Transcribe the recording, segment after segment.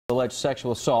Alleged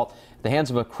sexual assault at the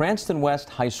hands of a Cranston West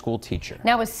high school teacher.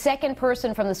 Now a second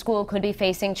person from the school could be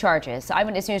facing charges.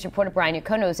 Eyewitness News reporter Brian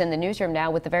Yocono is in the newsroom now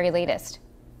with the very latest.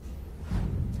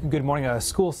 Good morning. A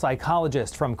school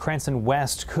psychologist from Cranston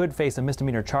West could face a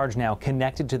misdemeanor charge now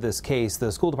connected to this case.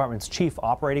 The school department's chief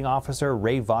operating officer,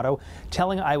 Ray Votto,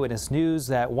 telling Eyewitness News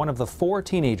that one of the 4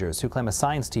 teenagers who claim a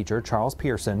science teacher, Charles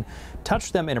Pearson,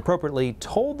 touched them inappropriately,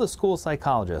 told the school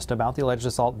psychologist about the alleged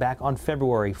assault back on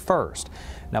February 1st.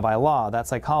 Now, by law, that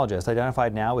psychologist,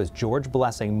 identified now as George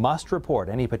Blessing, must report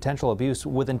any potential abuse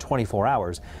within 24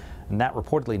 hours. And that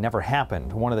reportedly never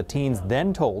happened. One of the teens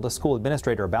then told a school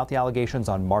administrator about the allegations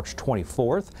on March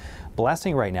 24th.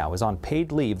 Blessing right now is on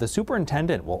paid leave. The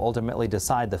superintendent will ultimately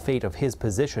decide the fate of his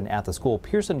position at the school.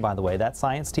 Pearson, by the way, that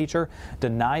science teacher,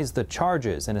 denies the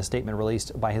charges in a statement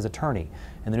released by his attorney.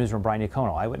 In the newsroom, Brian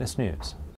Yocono, Eyewitness News.